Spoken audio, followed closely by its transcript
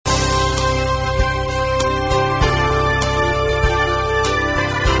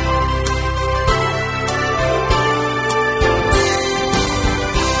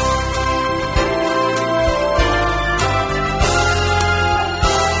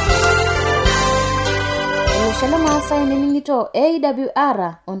olosho le Maasai nening'ito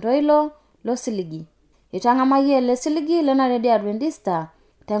AWR ontoilo losiligi. Itang'amayie le siligi le Nairobi Adventista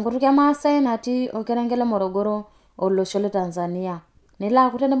tenkutuk e Maasai natii orkerenket le Morogoro olosho le Tanzania.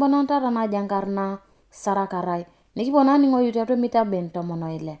 Nilaaku tenebo nantara naji enkarna Sara Karai. Nikipuo naa ning'oyu tiatua mitaben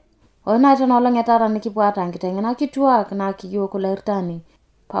 60. Ore naa tenolong etara nikipuo aata enkiteng'ena kituak naa kiyiok olairtani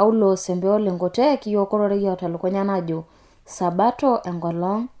Paulo Sembeo Lengote kiyiok ororei telukunya najo Sabato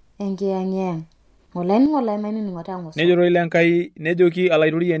enkolong enkiyeng'iyeng. Ng'olai mainining'ote ang'oso. Nejoroi lenkai nejoki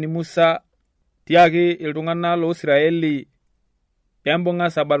alaituriani Musa tiaki iltung'anak loosiraeli pembung'a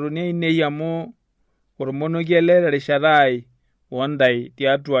sabatoni ainei amu ormonokie ele terishata ai ondai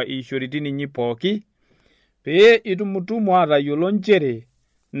tiatua ishoritin inyi pooki pee itumutumu atayiolo nchere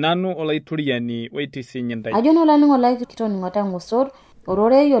nanu olaituriani oitisinyi ntai. Ajo no laning'olai kitoning'ote ang'osor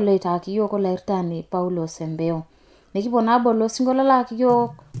ororei oloitaaki yiok olairtani Paulo Sembeo. Nikipuo naa bolo singolo laaki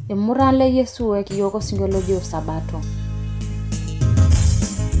yiok emurran le Yesu ekiyiok osingolo ojo Sabato.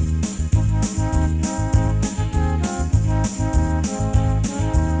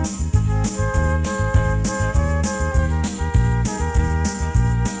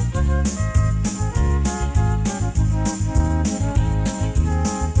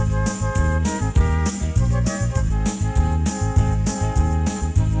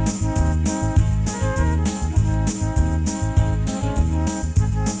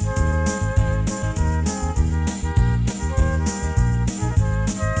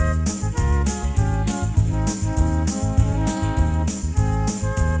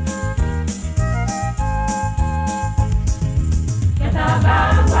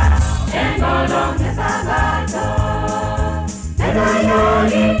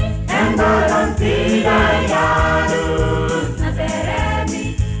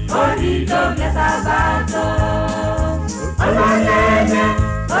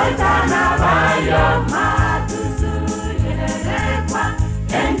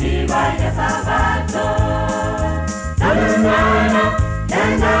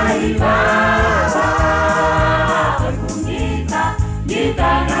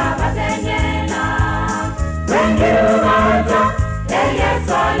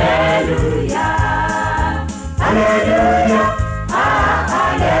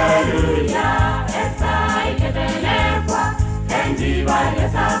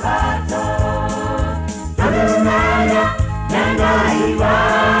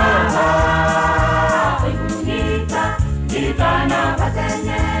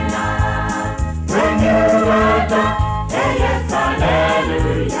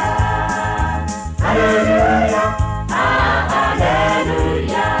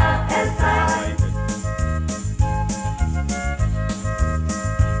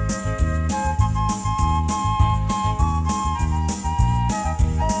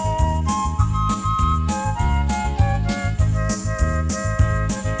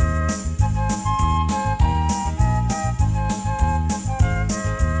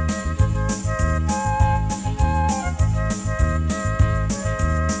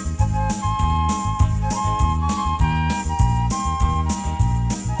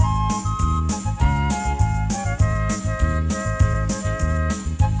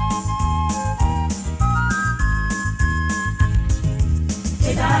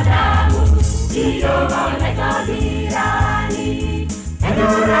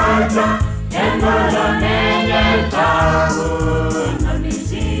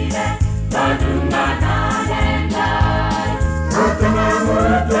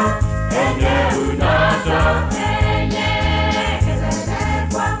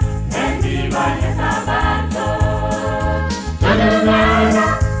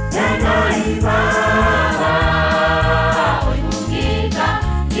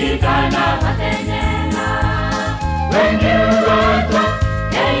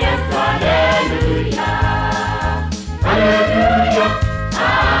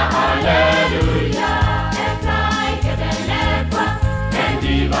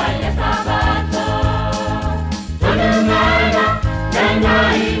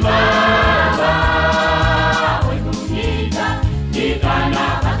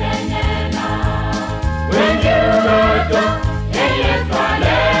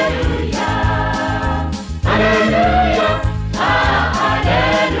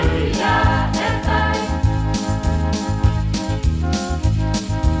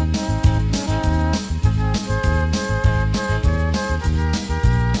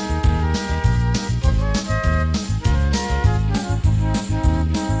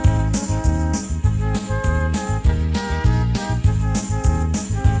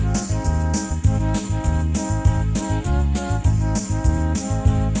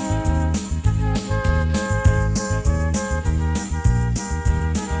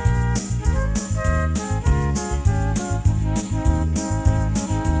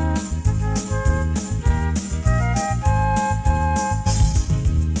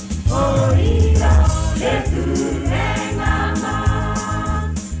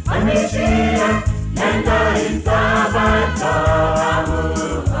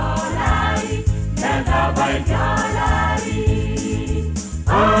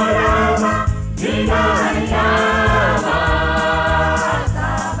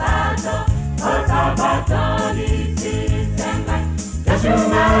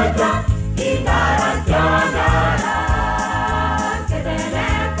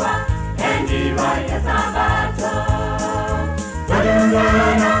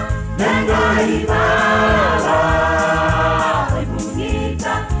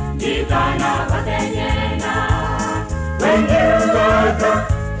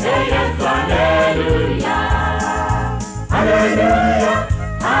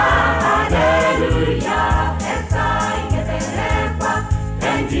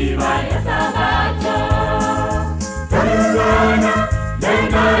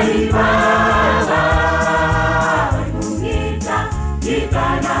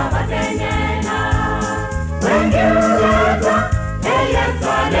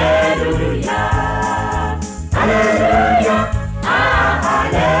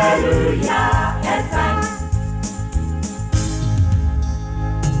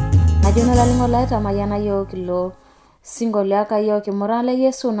 Ajuna lalingo laita mayana yo kilo singole aka yo kimorale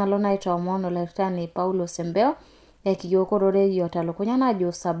Yesu nalo naita omono lertani Paulo Sembeo ekiyo korore yo talukunya na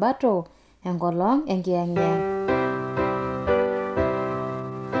jo sabato engolong engienge.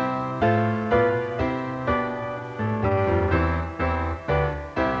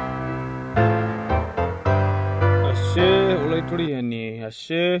 Ashe ulaituriani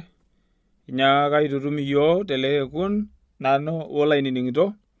ashe nyaga itutumi yo telekun nano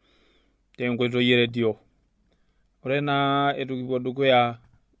olaininingito tenkoito yeredio. Ore na etukipuo dukuya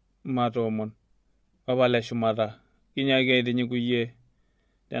matomon papale shumata kinyake itinyikuye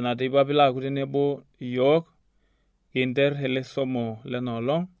tena teipa pila kutenebo yok kinter hele somo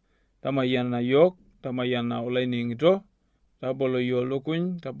lenolong tamayana yok tamayana olainingito tabolo yo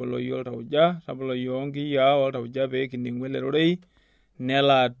lukuny tabolo yo tauja tabolo yo ngiya ol tauja pe kiningwele rorei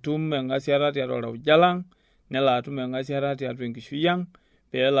nela atum engasiara tiatua taujalang nela atum engasiara tiatua enkishuiang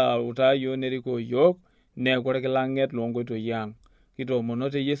pela uta yo neriko yok ne korkilanget longoito yang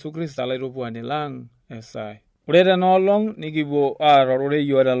kitoomonote Yesu Kristo alaitopuani lang esai. Ore tenolong nikipuo arorore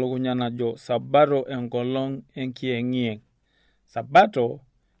yo talukunya najo sabato enkolong enkieng'ieng. Sabato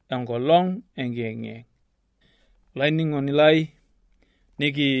enkolong enkieng'ieng. Laining'oni lai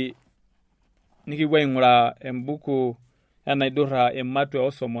nikipuo aing'uraa embuku enaidurra ematwe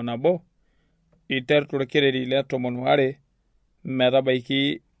osomo nabo iter torkereri le 12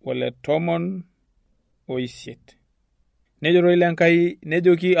 metabaiki ole 18. Nejoroi lenkai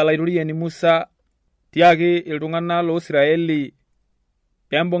nejoki alaituriani Musa tiaki iltung'anak loIsraeli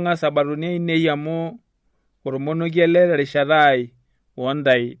pembung'a sabatoni ainei amu ormonokie ele terishata ai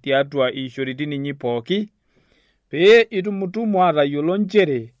ondai tiatua ishoritin inyi pooki pee itumutumu atayiolo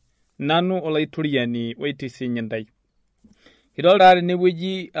nchere nanu olaituriani oitisinyi ntai. Kidolta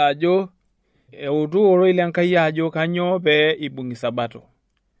tenewueji ajo eutu oroi lenkai ajo kanyo pee ibung'i sabato.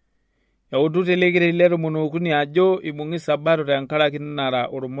 Eutu telekere le 13 ajo ibung'i sabato tenkaraki nara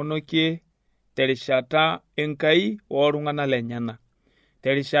ormonokie terishata enkai oltung'anak lenyana.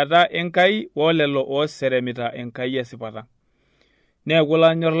 Terishata enkai olelo oseremita enkai esipata. Neeku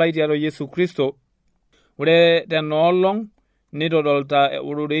lanyor lai tiatua Yesu Kristo. Ore tenolong nitodolta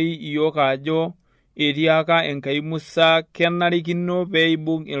urorei iyok ajo etiaka enkai Musa kenarikino pee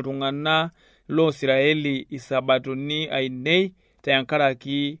ibung' iltung'anak loIsraeli isabatoni ainei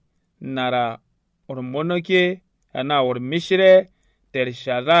tenkaraki nara ormonokie enaa ormishire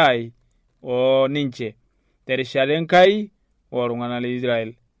terishata ai o ninche terishata enkai oltung'anak le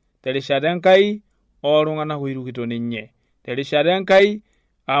Israel terishata enkai oltung'anak oirukito ninye terishata enkai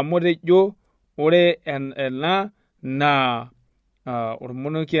amu tejo ore ena naa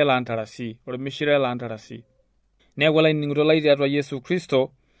ormonokie lantarasi ormishire lantarasi. Neeku olainining'ito lai tiatua Yesu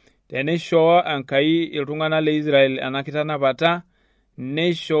Kristo teneishoo enkai iltung'anak le Israel ena kitanapata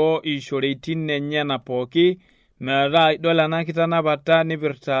neishoo ishoreitin enyena pooki metaa idol ena kitanapata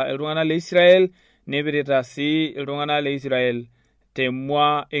nipirta iltung'anak le Israel nipirta sii iltung'anak le Israel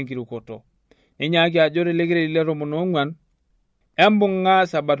temua enkirukoto. Ninyaaki ajo telekere le 14 embung'a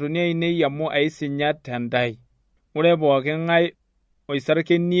sabatoni ainei amu aisinyat tentai. Ore pooki ng'ae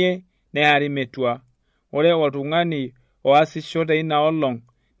oisarkenie neyari metua. Ore oltung'ani oasisho teina olong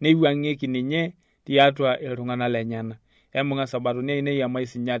neiwuang'ieki ninye tiatua iltung'anak lenyana. Embung'a sabatoni ainei amu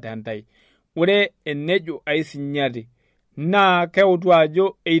aisinyat tentai. Ore enejo aisinyati naa keutu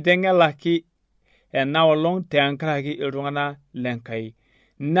ajo eiteng'elaki ena olong tenkaraki iltung'anak lenkai.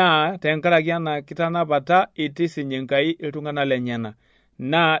 naa tenkaraki ena kitanapata itisinye Enkai iltung'anak lenyena.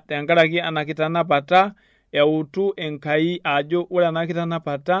 Naa tenkaraki ena kitanapata eutu Enkai ajo ore ena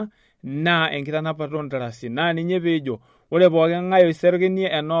kitanapata naa enkitanapata ontarasi. Naa ninye peejo ore pooki ng'ae oiserkenie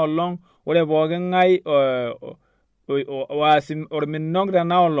ena olong', ore pooki ng'ae oas orminok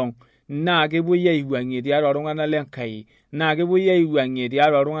tena olong' naa kepuoi aiwuang'ie tiatua iltung'anak leNkai, naa kepuoi aiwuang'ie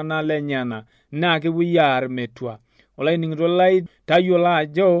tiatua iltung'anak lenyena, naa kepuoi aar metua. Olainining'ito lai, tayiolo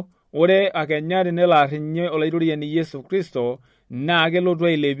ajo ore akenya tenelo arrinye olaitoriani Yesu Kristo naa kelotu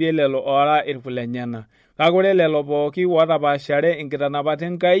ailepie lelo oora irkulenyana. Kake ore lelo pooki otapaashare inkitanapat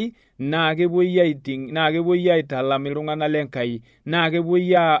Enkai naa kepuoi aiting', naa kepuoi aitalam iltung'anak leNkai, naa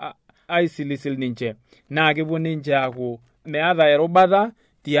kepuoi aisilisil ninche, naa kepuo ninche aaku meeta erubata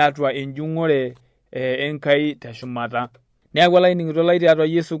tiatua enjung'ore Enkai teshumata. Neeku olainining'ito lai tiatua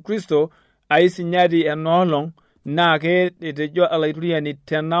Yesu Kristo, aisinyati enoolong' naa etejo olaitoriani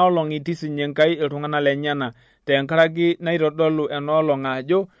tenaolong' itisinye Enkai iltung'anak lenyena, tenkaraki naitodolu enoolong'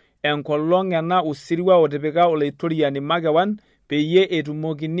 ajo enkolong' ena usirua otipika olaitoriani makewan peyie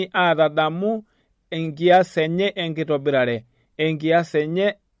etumokini aatadamu enkias enye enkitobirare, enkias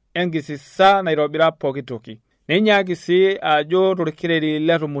enye enkisisa naitobira pooki toki. Nenyaaki sii ajo torkereri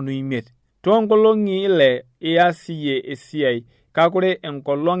le 15 toonkolong'i 6 ias iyie esiai, kake ore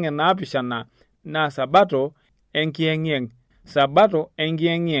enkolong' 7 naa Sabato enkiyeng'iyeng', Sabato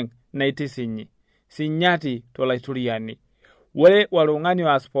enkiyeng'iyeng' naitisinyi, sinyati tolaitoriani. Ore oltung'ani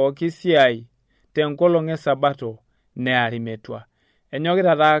oas pooki siai tenkolong' esabato neari metua.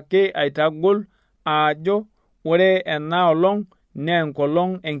 Enyokita taake aitagol ajo ore ena olong' naa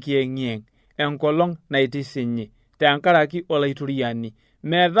enkolong' enkiyeng'iyeng', enkolong' naitisinyi tenkaraki olaitoriani.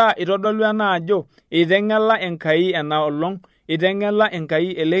 Metaa itodolu ena ajo iteng'ela Enkai ena olong', iteng'ela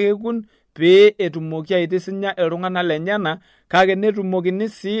Enkai ele kekun pee etumoki aitisinya iltung'anak lenyena, kake netumokini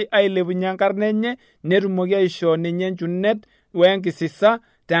sii ailepunye enkarna enye, netumoki aishoo ninye enchunet wenkisisa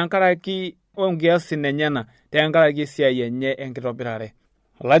tenkaraki onkiasin enyena, tenkaraki esiai enye enkitobirare.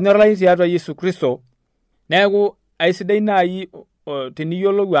 Olanyora lai tiatua Yesu Kristo, neeku aisidai naaji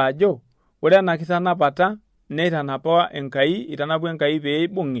teniyiolou ajo ore ena kitanapata neitanapa Enkai, itanapua Enkai pee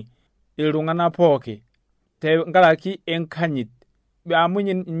ibung'i iltung'anak pooki tenkaraki enkanyit. Amu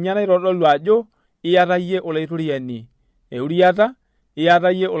ninye naitodolu ajo iyata yie olaitoriani euriata,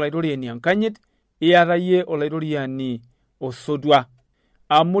 iyata yie olaitoriani enkanyit, iyata yie olaitoriani osotua.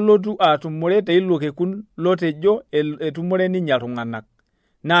 Amu lotu atumore teilo kekun lotejo etumore ninye iltung'anak.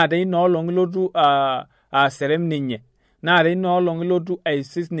 Naa teina olong' ilotu aserem ninye, naa teina olong' ilotu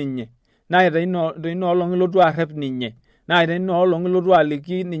aisis ninye, naa teina olong' ilotu arrep ninye, naa teina olong' ilotu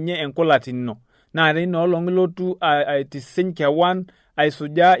aliki ninye enkulatino, naa teina olong' ilotu aitisiny kewan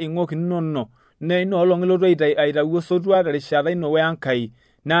aisujaa ing'ok inono, neina olong' ilotu aitayu osotua terishata ino weNkai.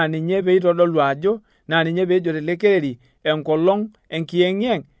 Naa ninye peitodolu ajo, naa ninye peejo tele kereri enkolong'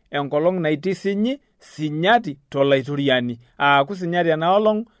 enkiyeng'iyeng', enkolong' naitisinyi, sinyati tolaitoriani. Aaku sinyati ena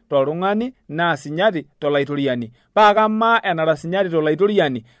olong' toltung'ani naa sinyati tolaitoriani. Paa kamaa enara sinyati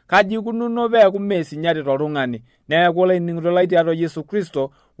tolaitoriani, kaji ikununo peeku mee sinyati toltung'ani? Neeku olainining'ito lai tiatua Yesu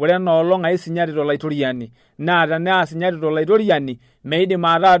Kristo, ore ena olong' aisinyati tolaitoriani, naa tenaa sinyati tolaitoriani meidim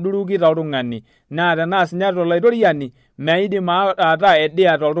ataa duruki toltung'ani, naa tenaa sinyati tolaitoriani meidim ataa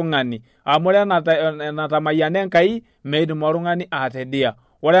edia toltung'ani, amu ore enatamayiana Enkai meidim oltung'ani atedia.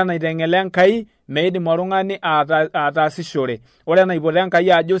 Ore enaiteng'ela Enkai meidim oltung'ani ataasishore. Ore enaipoto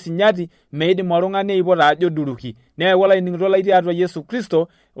Enkai ajo sinyati meidim oltung'ani aipota ajo duruki. Neeku olainining'ito lai tiatua Yesu Kristo,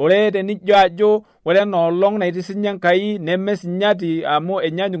 ore tenijo ajo ore ena olong' naitisinye Enkai neme sinyati amu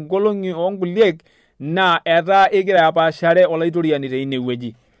enyanyuk nkolong'i onkuliek, naa etaa igira apaashare olaitoriani teine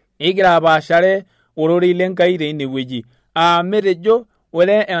wueji, igira apaashare ororei leNkai teine wueji. Metejo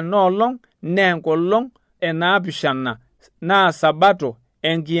ore ena olong' naa enkolong' 7 naa Sabato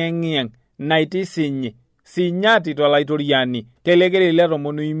enkiyeng'iyeng' naitisinyi, sinyati tolaitoriani, telekereri le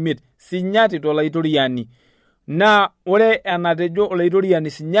 15, sinyati tolaitoriani. Naa ore enatejo olaitoriani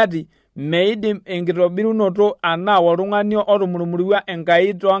sinyati, meidim enkitobirunoto anaa oltung'ani otumurumurua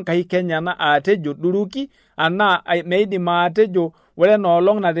Enkai toonkaik enyana atejo duruki, anaa meidim atejo ore ena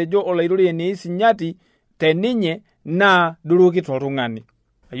olong' natejo olaitoriani sinyati teninye naa duruki toltung'ani.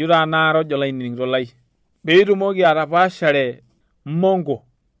 Ayeu taa naaroj olainining'ito lai peitumoki atapaashare mongo,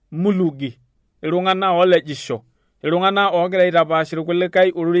 mulugi, iltung'anak olejisho, iltung'anak ogira aitapaash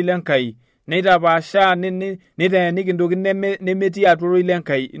irkulikae ororei leNkai, neitapaashaa niteeniki intokitin nemetii atua ororei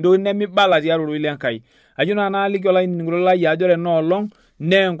leNkai, intokitin nemibala tiatua ororei leNkai. Ayeu naa naaliki olainining'ito lai ajo ore ena olong'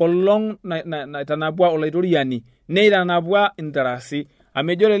 naa enkolong' naitanapua olaitoriani, neitanapua intarasi.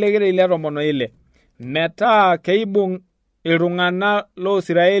 Amu ejo tele kereri le 16 metaa keibung' iltung'anak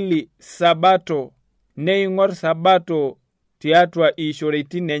loosiraeli sabato neing'or sabato tiatua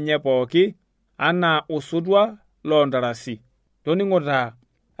ishoritin enye pooki anaa osotua loontarasi. Toning'o taa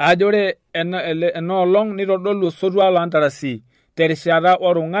ajo ore ena olong' nitodolu osotua loontarasi terishata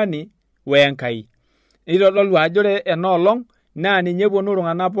orung'ani wenkai. Nitodolu ajo ore ena olong' naa ninye eponu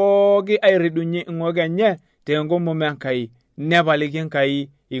iltung'anak pooki airidunye ing'ok enye tenkomom Enkai, nepaliki Enkai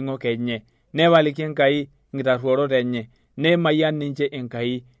ing'ok enye, nepaliki Enkai nkitarruorot enye, nemayian ninche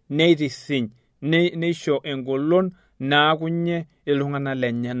Enkai, neitisiny, neisho engolon naakunye iltung'anak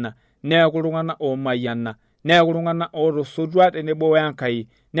lenyenak, neeku iltung'anak oomayiana, neeku iltung'anak ootosotua tenebo wenkai,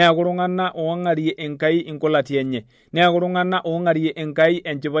 neeku iltung'anak oong'arie Enkai inkulati enye, neeku iltung'anak oong'arie Enkai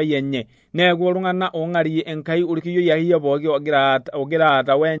enchipai enye, neeku iltung'anak oong'arie Enkai orkiyioi akeyie pooki ogira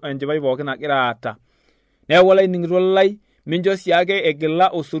aata wenchipai pooki nagira aata. Neeku olainining'ito lai, mincho siake egila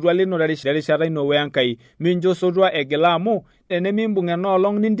osotua lino terishata ino wenkai, mincho osotua egila amu tenemimbung' ena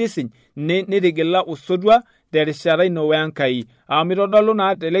olong' nintisiny nitigila osotua terishata ino wenkai. Amu mitodolu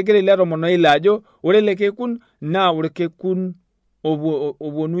naa telekeri le 16 ajo ore ele kekun naa orkekun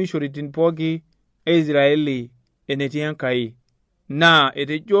oponu ishoritin pooki Israeli enetii Enkai. Naa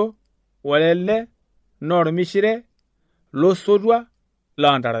etejo ore ele naa ormishire losotua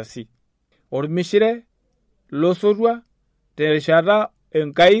loontarasi, ormishire losotua terishata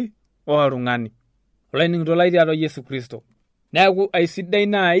Enkai oltung'ani. Olainining'ito lai tiatua Yesu Kristo. Neeku aisidai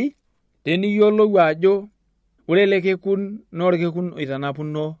nai teniyiolou ajo ore ele kekun naa orkekun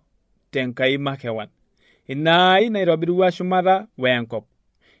oitanapuno tenkai makewan. Inaai naitobirua shumata wenkop.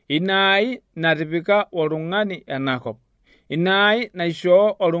 Inaai natipika oltung'ani enakop. Inaai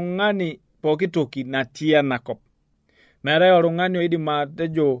naishoo oltung'ani pooki toki natii enakop. Meetai oltung'ani oidim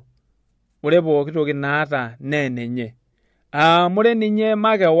atejo ore pooki toki naata naa enenye. Ore ninye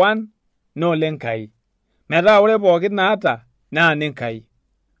makewan naa olenkai. Metaa ore pooki naata naa nenkai.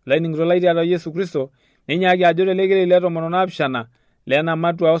 Olainining'ito lai tiatua Yesu Kristo, ninyaaki ajo telekeri le 17 lena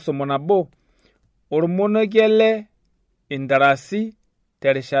matua 11 ormonokie le intarasi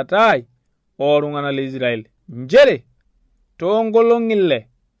terishata ai ooltung'anak le Israel. Njere toonkolong'i 6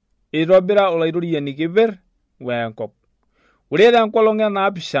 eitobira olaitoriani kiper wenkop. Ore tenkolong'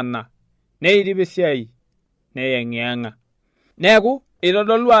 e7 neidip esiai neyeng'iyeng'a. Neeku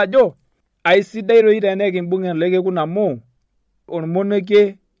eitodolu ajo aisidai doi tenekimbung' ele kekun amu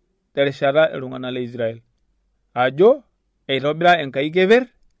ormonokie terishata iltung'anak le Israel. Ajo eitobira Enkai keper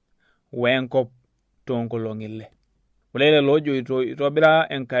wenkop toonkolong'i 6. Ore lelo ojoito eitobira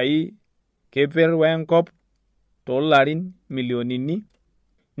Enkai keper wenkop toolarin milionini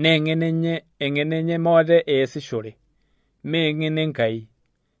naa eng'eno enye moote eesishore. Mee eng'eno Enkai,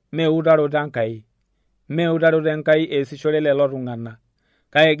 mee utaroto Enkai, mee utaroto Enkai eesishore lelo tung'anak,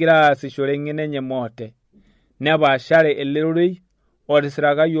 kake egira aasishore eng'eno enye moote. Nepaashare ele rorei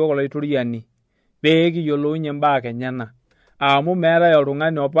otisiraka yiok olaitoriani pee kiyiolounyie imbaa kenyanak. Amu meetai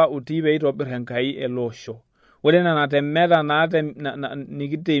oltung'ani apa otii peitobir Enkai ele osho. Ore nena temat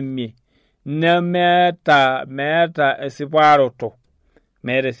nikitemie meeta esiparoto.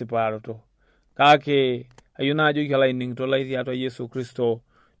 Meeta esiparoto. Kake ayieu naajoki olainining'ito lai tiatua Yesu Kristo,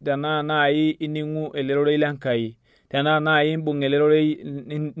 tenaa nai ining'u ele rorei lenkai, tenaa nai imbung' ele rorei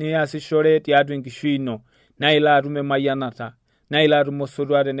niasishore tiatua enkishui ino, naa ilo atum emayianata, naa ilo atum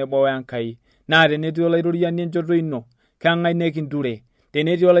osotua tenebo wenkai. Naa tenetii olaitoriani enchoto ino, keng'ae nekinture.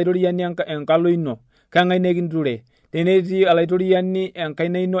 Tenetii olaitoriani enkalo ino, keng'ae nekinture. Tenetii olaitoriani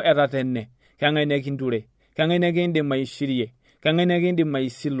enkaina ino etatene, keng'ae nekinture. Keng'ae nekiindim aishirie, keng'ae nekiindim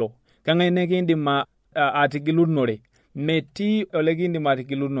aisilo, keng'ae nekiindim atigilunore. Metii olekiindim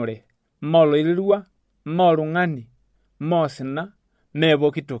atigilunore. Mee oloiterua, mee oltung'ani, mee osina, mee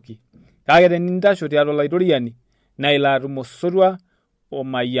pooki toki. Kake tenintasho tiatua olaitoriani, naa ilo atum osotua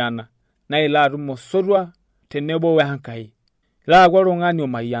omayiana, naa ilo atum osotua tenebo wenkai. Ilo aaku oltung'ani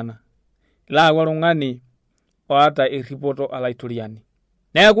omayiana, ilo aaku oltung'ani oata erripoto olaitoriani.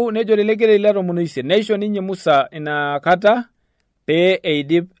 Neeku nejo telekeri le 18 neisho ninye Musa inakata pee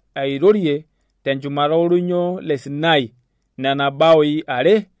eidip airorie tenchumata oldonyo le Sinai nena baoi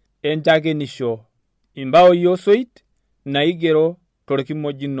 2 enchakenisho, imbaoi osoit naigero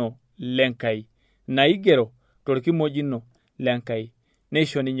torkimojino lenkai. Naigero torkimojino lenkai.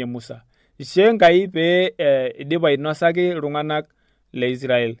 Neisho ninye Musa. Ishoo Enkai pee idip ainosaki iltung'anak le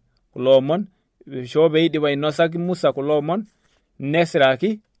Israel kulo omon, ishoo pee idip ainosaki Musa kulo omon,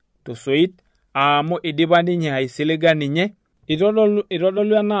 nesiraki tosoit amu idipa ninye aisiliga ninye.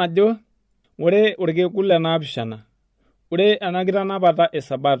 Itodolu ena ajo ore orkekun le 7, ore ena kitanapata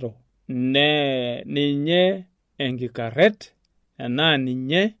esabato ninye enkikarret enaa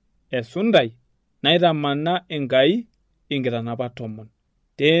ninye esundai naitamana Enkai inkitanapat 10.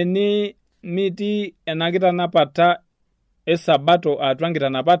 Teni miti ena kitanapata esabato atua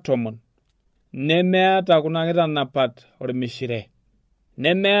nkitanapat 10, nemeata kuna kitanapat ormishire,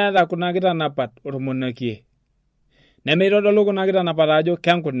 nemeata kuna kitanapat ormonokie, nemeitodolu kuna kitanapat ajo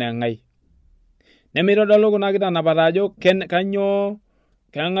kenkuneng'ai, nemeitodolu kuna kitanapat ajo kanyoo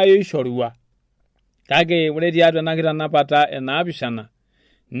keng'ae oishorua. Kake ore tiatua ena kitanapata enaapishana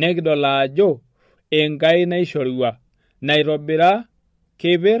nekidol ajo Enkai naishorua naitobira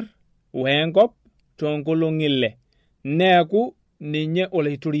keper wenkop toonkolong'i 6, neeku ninye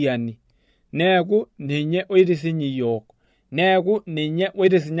olaituriani, neeku ninye oitisinyi iyiok, neeku ninye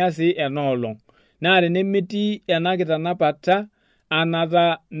oitisinya sii enoolong'. Naa tenemetii ena kitanapata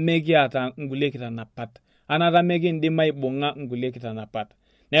anata mekiata nkulie kitanapat, anata mekindim aibung'a nkulie kitanapat.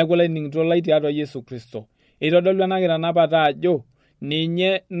 Neeku laining'ito lai tiatua Yesu Kristo, eitodolu ena kitanapata ajo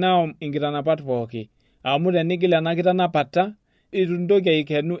ninye naom inkitanapat pooki. Amu tenigil ena kitanapata itu ntoki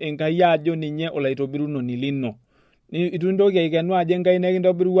aikenu Enkai ajo ninye olaitobirunoni lino, itu ntoki aikenu ajo Enkai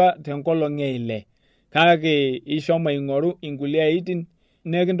nekintobirua tenkolong' 6, kake ishomo aing'oru inkulie aitin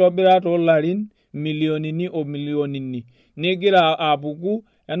nekintobira toolarin milionini o milionini, nigira apuku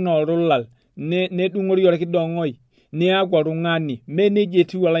enaa olulal, nedung'ori orkidong'oi, niaku oltung'ani. Menejia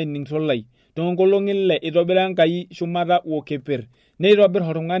etiu olaining'ito lai. Toonkolong'i 6 itobira Enkai shumata wokeper, neitobir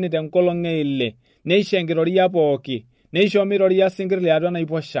oltung'ani tenkolong' 6, neisho enkitoria pooki, neisho meiroria sinkir liatua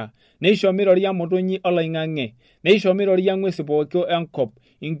naiposha, neisho meiroria motonyi oloing'ang'e, neisho meiroria ng'uesi pooki enkop,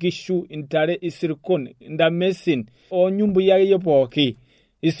 inkishu, intare, isirkon, intamesin, onyumbui akeyie pooki,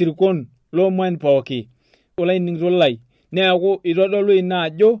 isirkon loomuan pooki. Olaining'ito lai, neeku itodolu ina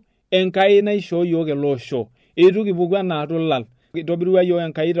ajo Enkai naishoo yiok ele osho. Itu kipuku enaa tulal, itobirua yiok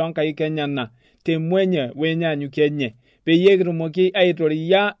Enkai toonkaik enyenak, temwenye wenyaanyukie enye, peyie kitumoki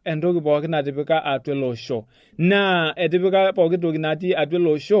aitoria entoki pooki natipika atua ele osho. Naa etipika pooki toki natii atua ele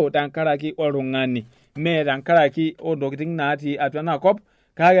osho tenkaraki oltung'ani, mee tenkaraki ontokiting natii atua enakop,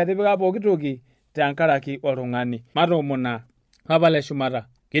 kake etipika pooki toki tenkaraki oltung'ani. Matoomona Papa le shumata,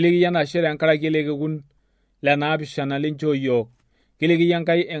 kiliki enashe tenkaraki ele kekun lenaapishana linchoo yiok. Kiliki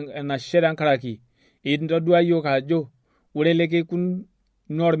Enkai enashe tenkaraki intodua yiok ajo ore ele kekun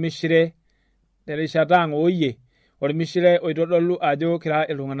normishire terishata ang' ooyie, ormishire oitodolu ajo kira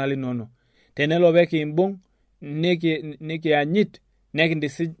iltung'anak linono. Tenelo pekiimbung' nikianyit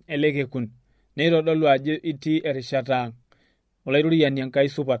nekintisij ele kekun, neitodolu ajo itii erishata ang'. Olaituriani Enkai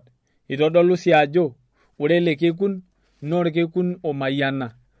supat, itodolu sii ajo ore ele kekun norkekun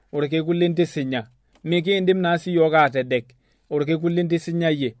omayiana, orkekun lintisinya. Mikiindim naa sii yiok aatedek, orkekun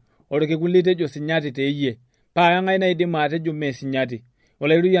lintisinyayie, orkekun litejo sinyati teeyie, paa eng'ae naidim atejo mee sinyati.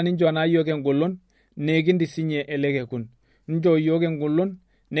 Olaituriani nchoo naa yiok engolon nekintisinye ele kekun, nchoo yiok engolon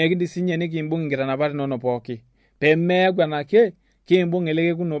nekintisinye nikiimbung' inkitanapat inonok pooki, peemeeku enake kiimbung' ele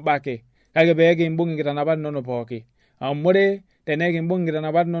kekun obo ake, kake peekiimbung' inkitanapat inonok pooki. Amu ore tenekiimbung'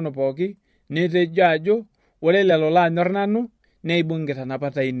 inkitanapat inonok pooki, nitejo ajo ore lelo laanyor nanu neibung'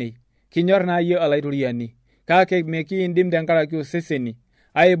 inkitanapat ainei. Kinyor naa yie olaituriani, kake mekiindim tenkaraki oseseni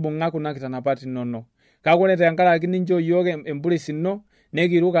aibung'a kuna kitanapat inonok. Kake ore tenkaraki ninchoo yiok empuris ino,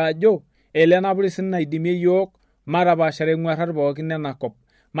 nekiruk ajo ele ena puris naidimie yiok matapaashare ng'uarrat pookin enakop,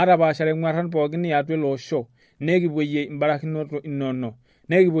 matapaashare ng'uarrat pookin eatua ele osho, nekipuoyie imbarakinot inonok,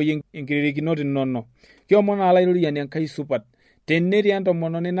 nekipuoyie inkiririkinot inonok. Kiomon naa olaituriani Enkai supat, tenetii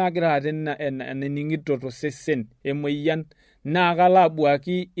entomononi nagira aata enaning'ito tosesen emoyian, naa kalo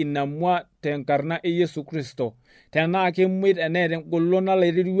abuaki ina mwa tenkarna e Yesu Kristo. Tenaa kemuoi teneeta engolon nalo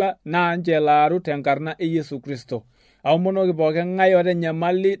aiterua naa nchoo elo aaru tenkarna e Yesu Kristo. Aomonoki pooki ng'ae oota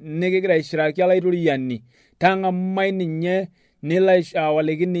enyamali nikigira aishiraki olaituriani, tang'amai ninye nilo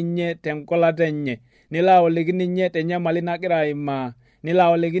awaliki ninye tenkolata enye, nilo awaliki ninye tenyamali nagira aimaa, nilo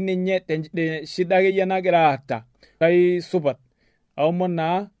awaliki ninye teshida akeyie nagira aata. Kai supat, aomon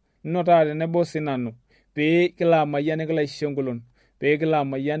naa notaa tenebo sinanu, pee kilo amayian nikilo aisho engolon, pee kilo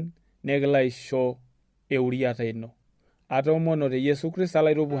amayian nikilo aisho euriata ino. Atoomono te Yesu Kristo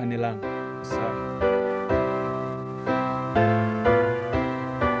alaitopuani lang'.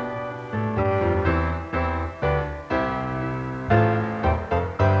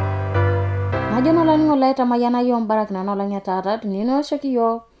 Najo nolang'o lai tamayiana yiok mbarak nanolang' etaata tuninoshoki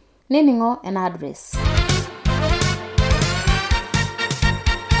yiok nining'o ena address.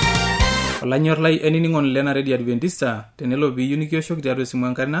 Olanyor lai enining'on lena Radio Adventista, tenelo piiyieu nikioshoki tiatua esimu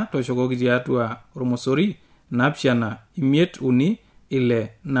enkarna, tooshokoki tiatua ormosori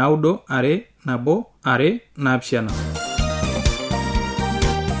 7536912.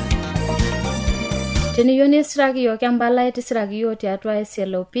 Teniyieu nisiraki yiok empalai tisiraki yiok tiatua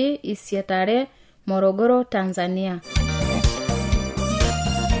SLP 8 Morogoro, Tanzania.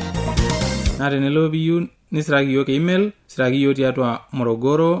 na tenelo piyieu nisiraki yiok email siraki yiok tiatua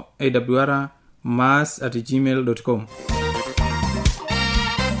Morogoro awr@mass@gmail.com.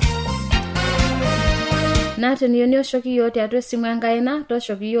 na teniyieu nioshoki yiok tiatua esimu enkaina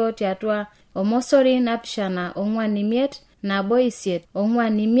tooshoki yiok tiatua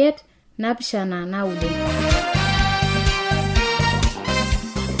 045-158-459.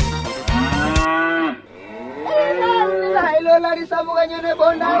 Lari sabu kanyane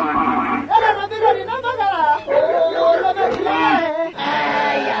bonda era nabira ninamagala lo bekile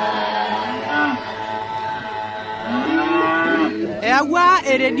eagwa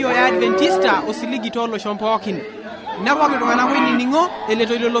eredio ya Adventista osiligi tolo shompookin napoki tungana winingo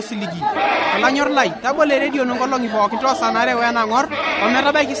eletoilo losiligi olanyor lai tabole eredio nongolongi pookin to sanare wena ngor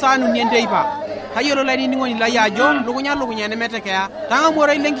ometabaiki saanu nienteipa tayiolo lai niningoni lai ajo lukunya nemetekea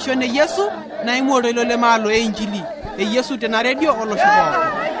tangamoro ile nkishone Yesu na imoro ilo le malo e injili e Yesu tena redio oloshipo.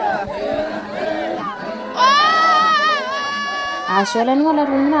 Ashola ngola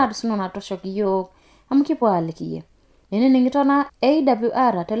rumina adusuno na toshoki yiok amukipo alikiye nene ningitona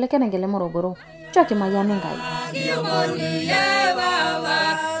AWR telekenengele Morogoro choki mayane ngai Kiyomoni ye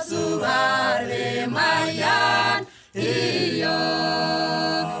baba subare mayan iyo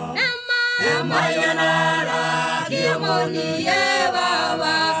Emayanara Kiyomoni ye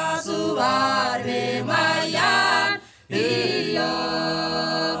baba subare mayan iyo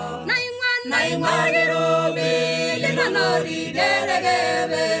Naingwagirubi linanori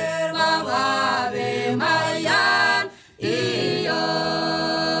delegebe baba be mayan iyo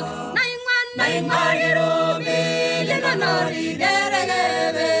Naingwagirubi linanori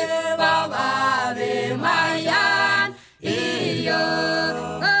delegebe baba be mayan iyo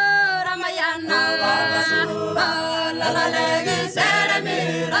Ramayana baba la la legi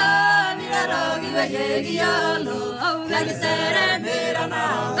seremira mirarogi vejegiyalo legi seremira na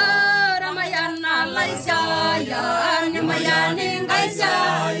Ramayana laisya ya ni mayani ngaisya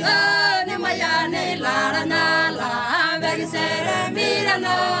ni mayani larana la vegi seremira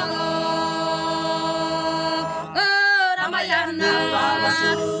na Ramayana baba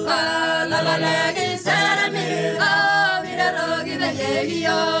la la legi seremira mirarogi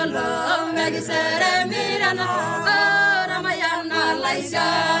vejegiyalo legi seremira na Ramayana laisya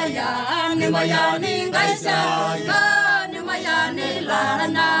ya ni mayani ngaisya ni mayani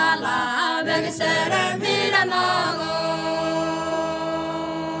larana la vegi seremira na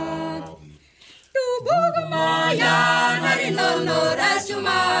Tubuga mayana rinono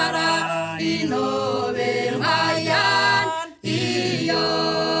resumara inove mayan iyo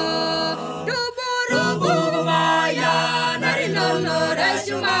Tubuga mayana rinono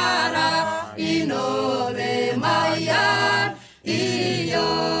resumara inove mayan iyo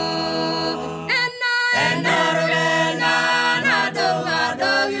Enarugena na donga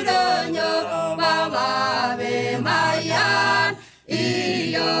dogidonyo baba be mayan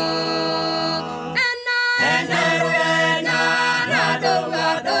iyo Enarugena na donga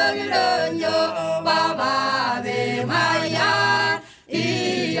dogidonyo baba be mayan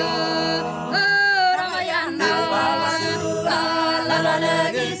iyo Ramayana baba la la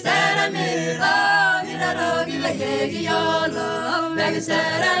legi seremira mirarogi vejegiyolo vegi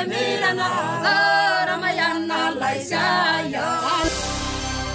seremira na